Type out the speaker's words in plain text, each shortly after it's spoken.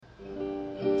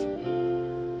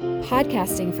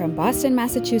Podcasting from Boston,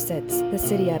 Massachusetts, the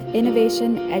city of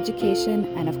innovation, education,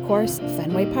 and of course,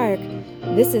 Fenway Park,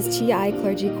 this is TI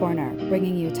Clergy Corner,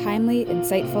 bringing you timely,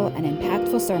 insightful, and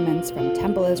impactful sermons from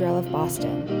Temple Israel of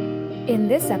Boston. In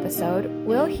this episode,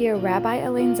 we'll hear Rabbi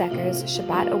Elaine Zecher's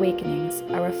Shabbat Awakenings,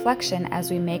 a reflection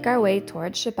as we make our way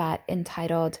towards Shabbat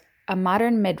entitled A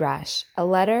Modern Midrash, a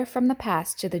letter from the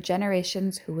past to the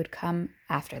generations who would come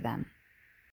after them.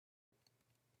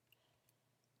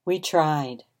 We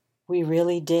tried. We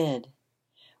really did.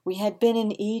 We had been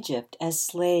in Egypt as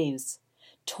slaves,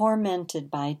 tormented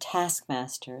by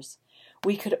taskmasters.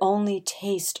 We could only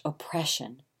taste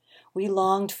oppression. We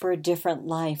longed for a different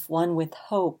life, one with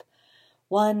hope,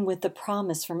 one with the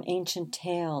promise from ancient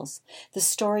tales. The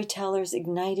storytellers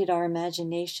ignited our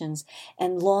imaginations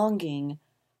and longing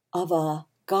of a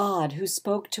God who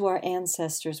spoke to our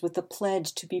ancestors with the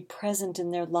pledge to be present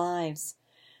in their lives.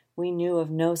 We knew of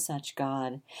no such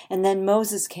God. And then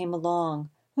Moses came along.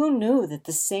 Who knew that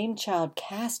the same child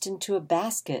cast into a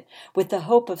basket with the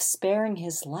hope of sparing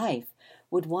his life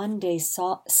would one day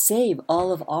save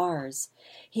all of ours?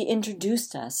 He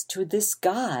introduced us to this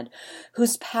God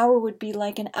whose power would be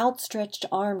like an outstretched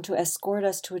arm to escort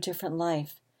us to a different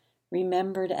life,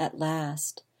 remembered at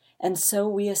last. And so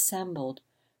we assembled.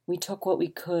 We took what we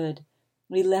could.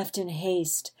 We left in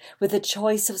haste. With a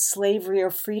choice of slavery or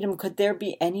freedom, could there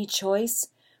be any choice?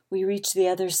 We reached the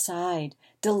other side.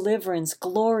 Deliverance,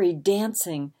 glory,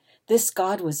 dancing. This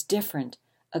God was different,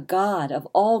 a God of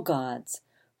all gods.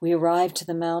 We arrived to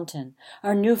the mountain.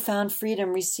 Our newfound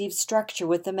freedom received structure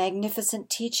with the magnificent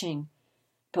teaching.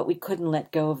 But we couldn't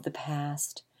let go of the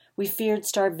past. We feared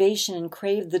starvation and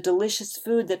craved the delicious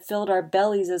food that filled our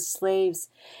bellies as slaves.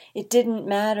 It didn't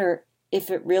matter if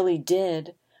it really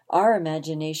did. Our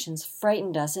imaginations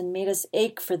frightened us and made us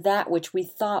ache for that which we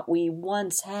thought we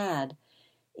once had,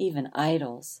 even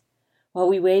idols. While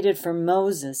we waited for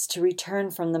Moses to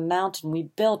return from the mountain, we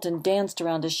built and danced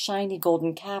around a shiny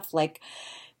golden calf-like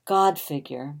God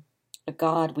figure, a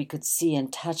God we could see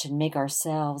and touch and make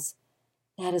ourselves.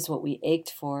 That is what we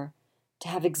ached for, to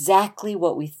have exactly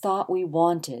what we thought we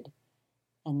wanted.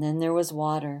 And then there was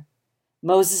water.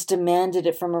 Moses demanded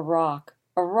it from a rock.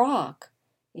 A rock!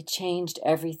 It changed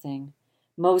everything.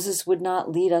 Moses would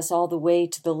not lead us all the way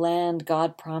to the land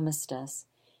God promised us.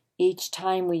 Each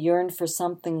time we yearned for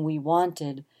something we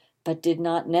wanted, but did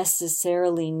not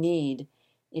necessarily need,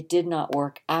 it did not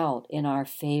work out in our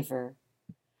favor.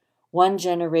 One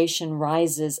generation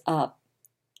rises up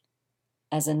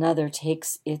as another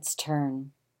takes its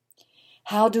turn.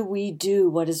 How do we do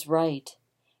what is right?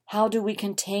 How do we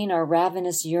contain our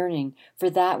ravenous yearning for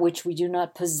that which we do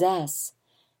not possess?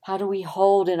 How do we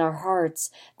hold in our hearts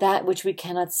that which we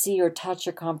cannot see or touch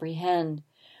or comprehend?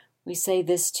 We say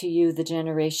this to you, the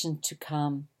generation to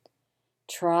come.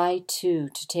 Try, too,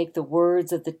 to take the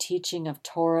words of the teaching of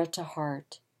Torah to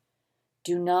heart.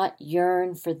 Do not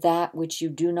yearn for that which you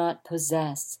do not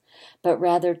possess, but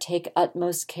rather take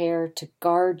utmost care to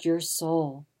guard your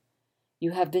soul.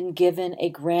 You have been given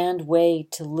a grand way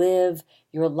to live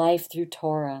your life through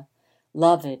Torah.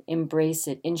 Love it, embrace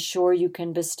it, ensure you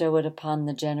can bestow it upon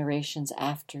the generations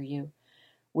after you.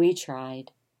 We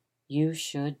tried. You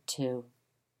should too.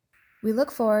 We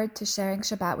look forward to sharing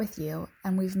Shabbat with you,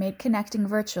 and we've made connecting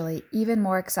virtually even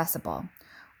more accessible.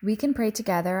 We can pray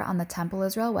together on the Temple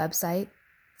Israel website,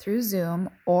 through Zoom,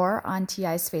 or on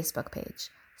TI's Facebook page.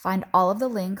 Find all of the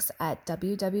links at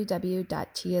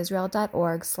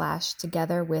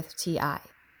www.tisrael.org/togetherwithti.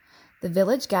 The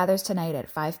village gathers tonight at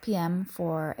 5 p.m.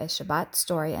 for a Shabbat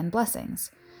story and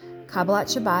blessings. Kabbalat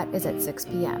Shabbat is at 6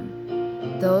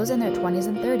 p.m. Those in their 20s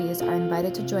and 30s are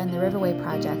invited to join the Riverway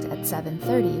Project at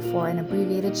 7:30 for an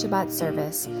abbreviated Shabbat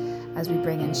service as we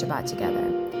bring in Shabbat together.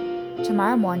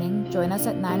 Tomorrow morning, join us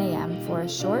at 9 a.m. for a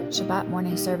short Shabbat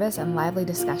morning service and lively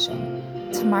discussion.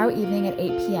 Tomorrow evening at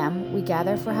 8 p.m., we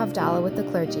gather for Havdalah with the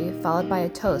clergy, followed by a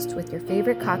toast with your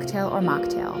favorite cocktail or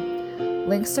mocktail.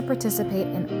 Links to participate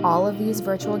in all of these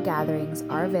virtual gatherings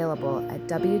are available at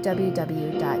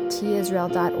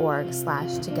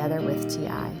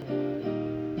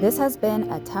www.tisrael.org/togetherwithti. This has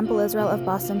been a Temple Israel of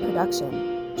Boston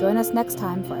production. Join us next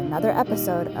time for another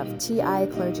episode of TI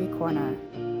Clergy Corner.